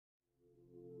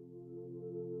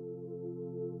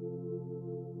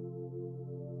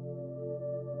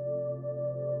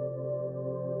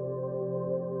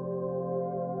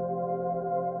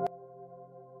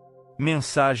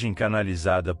Mensagem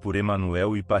canalizada por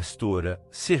Emanuel e Pastora,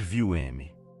 serviu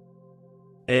M.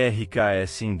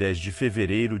 RKS em 10 de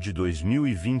fevereiro de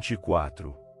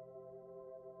 2024.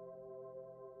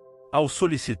 Ao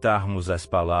solicitarmos as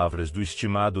palavras do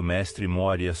estimado Mestre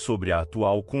Morya sobre a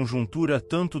atual conjuntura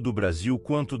tanto do Brasil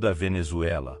quanto da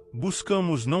Venezuela,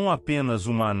 buscamos não apenas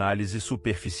uma análise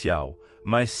superficial,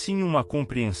 mas sim uma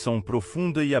compreensão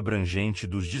profunda e abrangente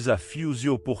dos desafios e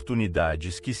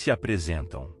oportunidades que se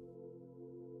apresentam.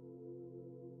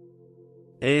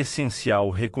 É essencial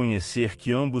reconhecer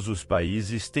que ambos os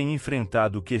países têm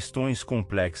enfrentado questões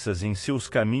complexas em seus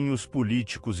caminhos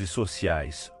políticos e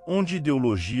sociais, onde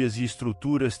ideologias e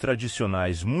estruturas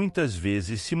tradicionais muitas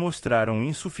vezes se mostraram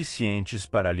insuficientes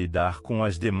para lidar com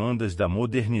as demandas da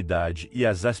modernidade e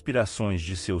as aspirações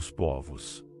de seus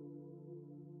povos.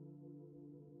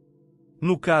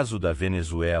 No caso da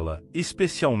Venezuela,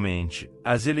 especialmente,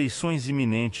 as eleições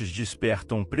iminentes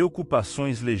despertam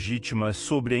preocupações legítimas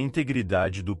sobre a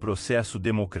integridade do processo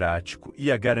democrático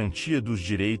e a garantia dos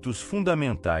direitos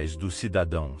fundamentais dos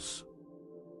cidadãos.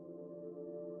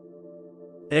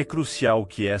 É crucial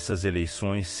que essas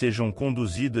eleições sejam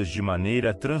conduzidas de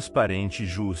maneira transparente e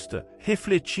justa,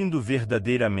 refletindo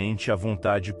verdadeiramente a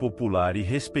vontade popular e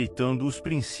respeitando os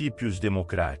princípios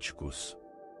democráticos.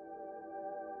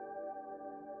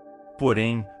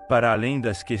 Porém, para além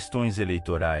das questões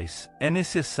eleitorais, é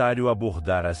necessário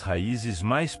abordar as raízes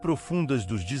mais profundas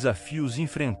dos desafios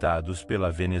enfrentados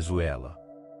pela Venezuela.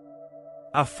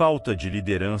 A falta de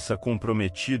liderança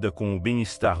comprometida com o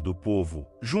bem-estar do povo,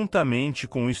 juntamente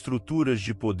com estruturas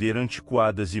de poder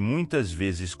antiquadas e muitas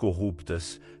vezes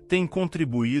corruptas, tem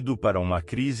contribuído para uma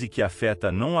crise que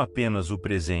afeta não apenas o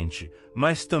presente,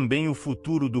 mas também o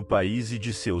futuro do país e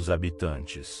de seus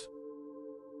habitantes.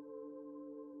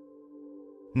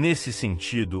 Nesse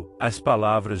sentido, as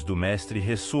palavras do Mestre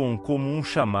ressoam como um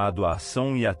chamado à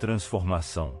ação e à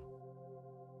transformação.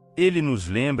 Ele nos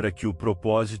lembra que o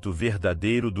propósito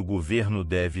verdadeiro do governo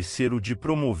deve ser o de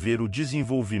promover o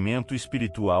desenvolvimento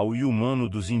espiritual e humano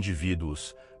dos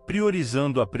indivíduos,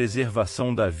 priorizando a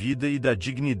preservação da vida e da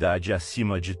dignidade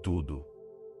acima de tudo.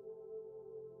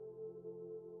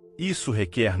 Isso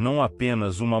requer não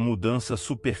apenas uma mudança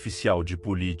superficial de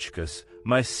políticas,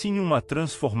 mas sim uma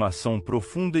transformação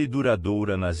profunda e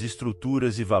duradoura nas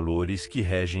estruturas e valores que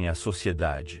regem a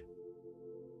sociedade.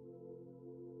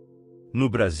 No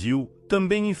Brasil,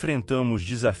 também enfrentamos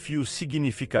desafios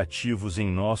significativos em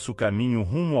nosso caminho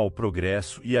rumo ao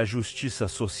progresso e à justiça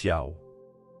social.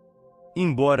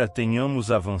 Embora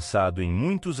tenhamos avançado em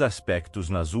muitos aspectos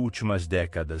nas últimas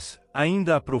décadas,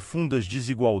 ainda há profundas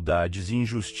desigualdades e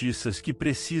injustiças que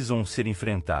precisam ser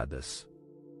enfrentadas.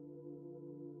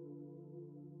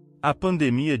 A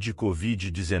pandemia de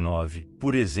Covid-19,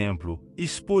 por exemplo,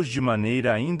 expôs de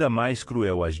maneira ainda mais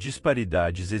cruel as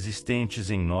disparidades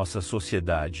existentes em nossa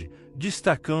sociedade,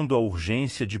 destacando a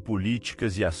urgência de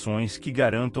políticas e ações que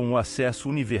garantam o acesso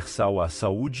universal à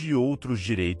saúde e outros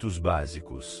direitos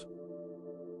básicos.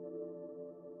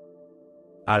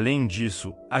 Além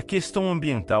disso, a questão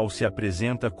ambiental se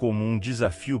apresenta como um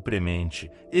desafio premente,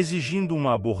 exigindo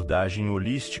uma abordagem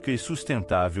holística e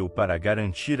sustentável para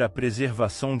garantir a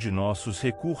preservação de nossos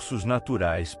recursos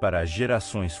naturais para as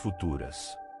gerações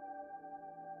futuras.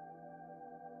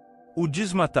 O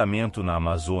desmatamento na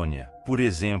Amazônia, por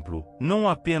exemplo, não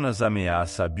apenas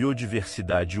ameaça a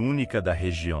biodiversidade única da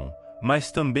região,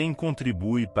 mas também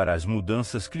contribui para as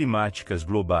mudanças climáticas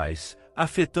globais,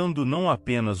 afetando não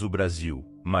apenas o Brasil,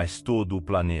 mas todo o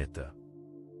planeta.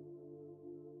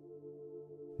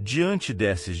 Diante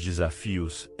desses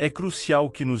desafios, é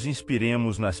crucial que nos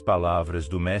inspiremos nas palavras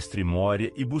do Mestre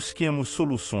Morya e busquemos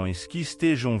soluções que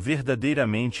estejam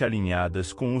verdadeiramente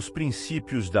alinhadas com os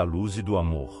princípios da luz e do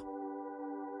amor.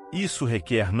 Isso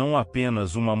requer não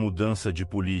apenas uma mudança de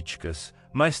políticas,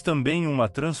 mas também uma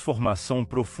transformação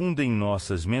profunda em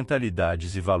nossas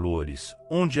mentalidades e valores,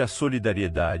 onde a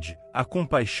solidariedade, a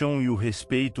compaixão e o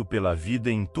respeito pela vida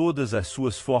em todas as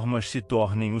suas formas se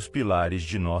tornem os pilares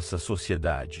de nossa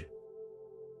sociedade.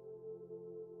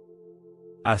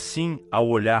 Assim, ao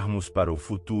olharmos para o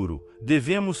futuro,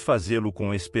 devemos fazê-lo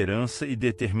com esperança e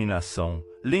determinação,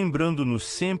 lembrando-nos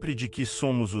sempre de que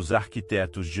somos os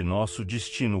arquitetos de nosso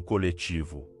destino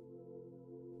coletivo.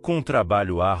 Com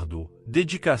trabalho árduo,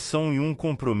 dedicação e um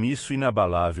compromisso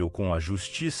inabalável com a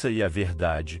justiça e a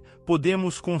verdade,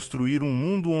 podemos construir um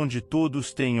mundo onde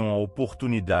todos tenham a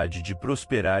oportunidade de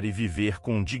prosperar e viver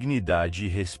com dignidade e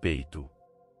respeito.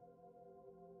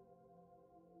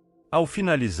 Ao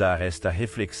finalizar esta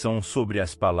reflexão sobre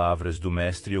as palavras do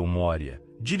Mestre Morya,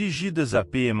 dirigidas a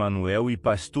P. Emanuel e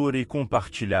Pastora e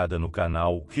compartilhada no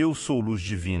canal Eu Sou Luz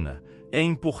Divina, é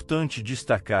importante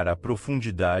destacar a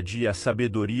profundidade e a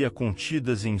sabedoria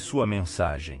contidas em sua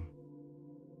mensagem.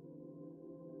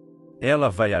 Ela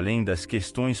vai além das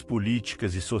questões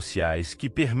políticas e sociais que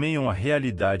permeiam a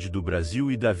realidade do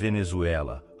Brasil e da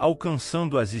Venezuela,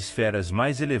 alcançando as esferas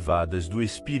mais elevadas do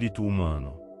espírito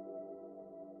humano.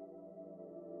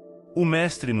 O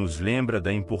Mestre nos lembra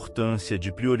da importância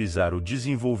de priorizar o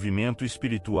desenvolvimento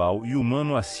espiritual e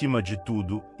humano acima de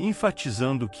tudo,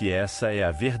 enfatizando que essa é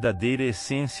a verdadeira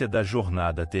essência da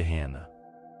jornada terrena.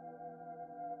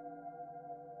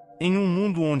 Em um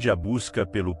mundo onde a busca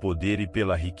pelo poder e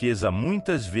pela riqueza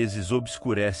muitas vezes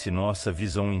obscurece nossa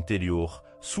visão interior,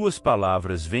 suas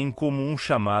palavras vêm como um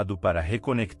chamado para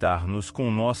reconectar-nos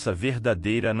com nossa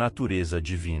verdadeira natureza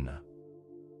divina.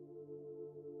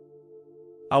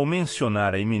 Ao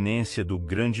mencionar a iminência do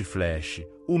grande flash,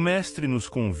 o Mestre nos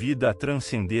convida a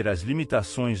transcender as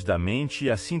limitações da mente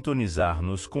e a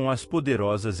sintonizar-nos com as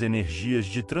poderosas energias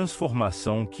de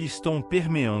transformação que estão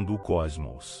permeando o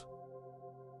cosmos.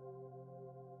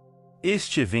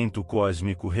 Este evento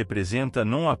cósmico representa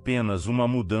não apenas uma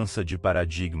mudança de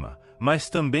paradigma, mas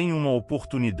também uma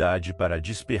oportunidade para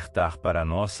despertar para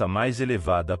nossa mais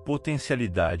elevada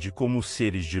potencialidade como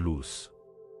seres de luz.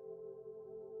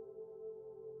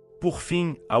 Por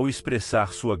fim, ao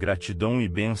expressar sua gratidão e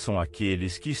bênção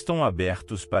àqueles que estão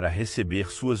abertos para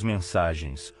receber suas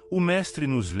mensagens, o Mestre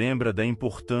nos lembra da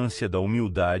importância da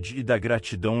humildade e da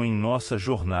gratidão em nossa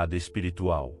jornada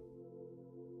espiritual.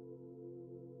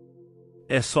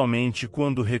 É somente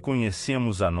quando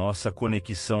reconhecemos a nossa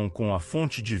conexão com a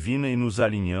fonte divina e nos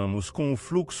alinhamos com o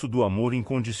fluxo do amor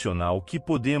incondicional que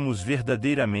podemos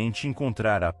verdadeiramente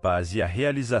encontrar a paz e a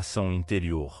realização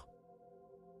interior.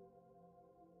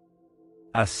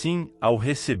 Assim, ao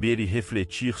receber e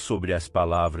refletir sobre as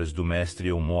palavras do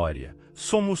Mestre Morya,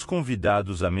 somos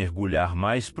convidados a mergulhar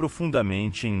mais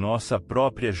profundamente em nossa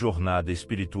própria jornada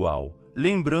espiritual,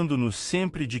 lembrando-nos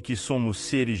sempre de que somos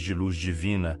seres de luz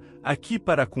divina, aqui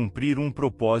para cumprir um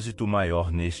propósito maior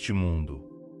neste mundo.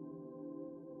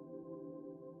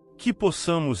 Que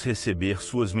possamos receber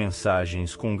suas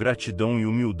mensagens com gratidão e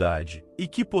humildade, e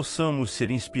que possamos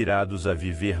ser inspirados a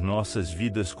viver nossas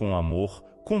vidas com amor,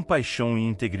 compaixão e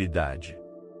integridade.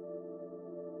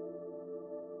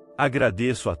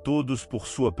 Agradeço a todos por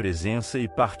sua presença e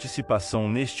participação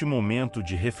neste momento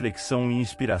de reflexão e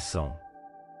inspiração.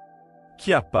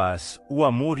 Que a paz, o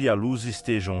amor e a luz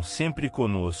estejam sempre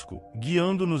conosco,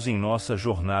 guiando-nos em nossa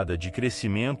jornada de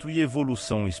crescimento e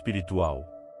evolução espiritual.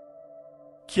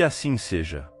 Que assim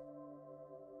seja.